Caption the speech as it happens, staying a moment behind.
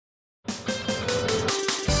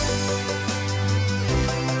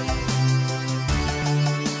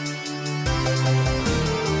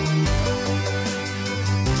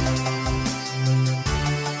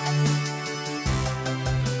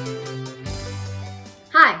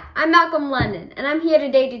I'm Malcolm London, and I'm here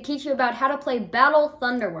today to teach you about how to play Battle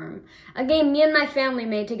Thunderworm, a game me and my family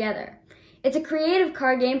made together. It's a creative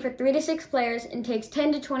card game for 3 to 6 players and takes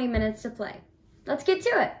 10 to 20 minutes to play. Let's get to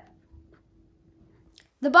it.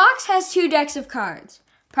 The box has 2 decks of cards,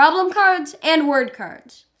 problem cards and word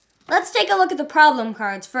cards. Let's take a look at the problem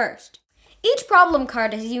cards first. Each problem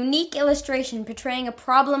card has a unique illustration portraying a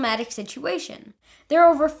problematic situation. There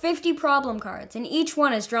are over 50 problem cards, and each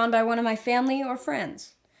one is drawn by one of my family or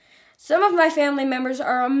friends. Some of my family members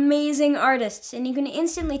are amazing artists, and you can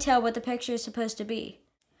instantly tell what the picture is supposed to be.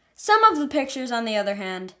 Some of the pictures, on the other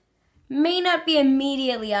hand, may not be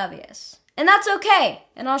immediately obvious. And that's okay,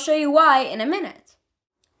 and I'll show you why in a minute.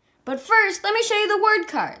 But first, let me show you the word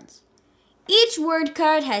cards. Each word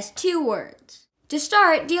card has 2 words. To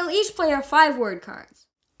start, deal each player 5 word cards.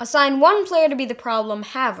 Assign one player to be the problem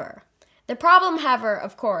haver. The problem haver,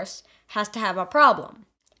 of course, has to have a problem.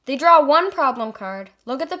 They draw one problem card,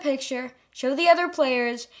 look at the picture, show the other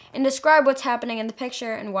players, and describe what's happening in the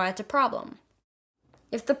picture and why it's a problem.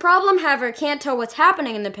 If the problem haver can't tell what's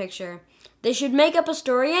happening in the picture, they should make up a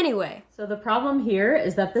story anyway. So the problem here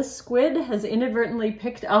is that this squid has inadvertently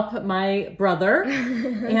picked up my brother,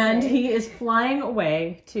 and he is flying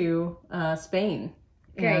away to Spain.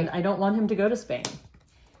 Great. And I don't want him to go to Spain.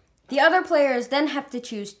 The other players then have to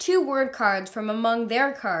choose 2 word cards from among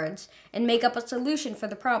their cards and make up a solution for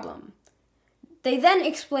the problem. They then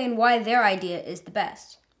explain why their idea is the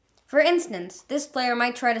best. For instance, this player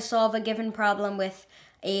might try to solve a given problem with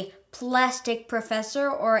a plastic professor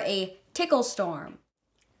or a tickle storm.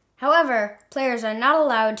 However, players are not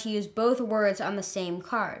allowed to use both words on the same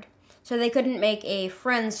card, so they couldn't make a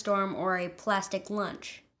friend storm or a plastic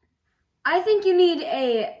lunch. I think you need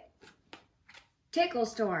a tickle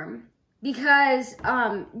storm because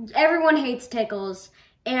everyone hates tickles,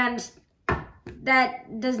 and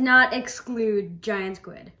that does not exclude giant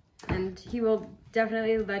squid, and he will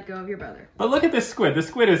definitely let go of your brother. But look at this squid. The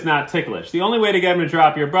squid is not ticklish. The only way to get him to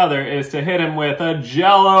drop your brother is to hit him with a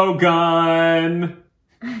Jello gun.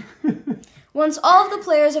 Once all of the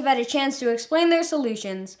players have had a chance to explain their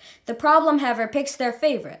solutions, the problem haver picks their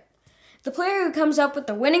favorite. The player who comes up with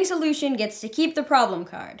the winning solution gets to keep the problem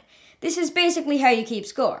card. This is basically how you keep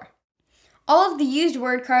score. All of the used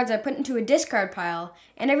word cards are put into a discard pile,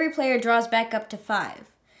 and every player draws back up to 5.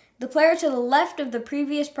 The player to the left of the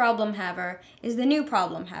previous problem haver is the new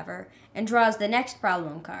problem haver and draws the next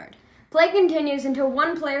problem card. Play continues until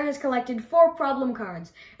one player has collected 4 problem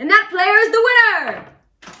cards, and that player is the winner!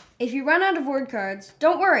 If you run out of word cards,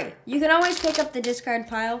 don't worry. You can always pick up the discard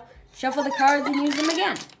pile, shuffle the cards, and use them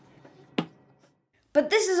again. But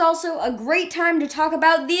this is also a great time to talk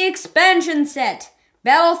about the expansion set,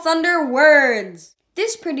 Battle Thunder Words.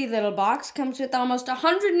 This pretty little box comes with almost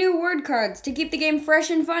 100 new word cards to keep the game fresh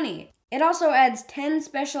and funny. It also adds 10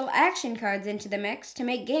 special action cards into the mix to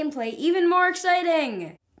make gameplay even more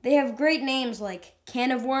exciting. They have great names like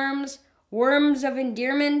Can of Worms, Worms of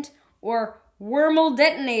Endearment, or Wormel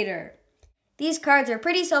Detonator. These cards are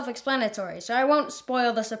pretty self-explanatory, so I won't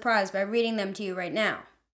spoil the surprise by reading them to you right now.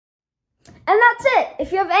 And that's it!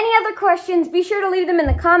 If you have any other questions, be sure to leave them in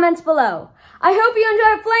the comments below. I hope you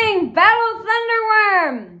enjoy playing Battle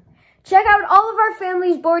Thunderworm! Check out all of our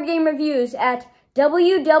family's board game reviews at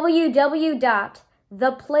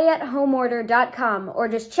www.theplayathomeorder.com or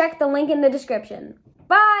just check the link in the description.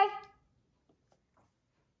 Bye!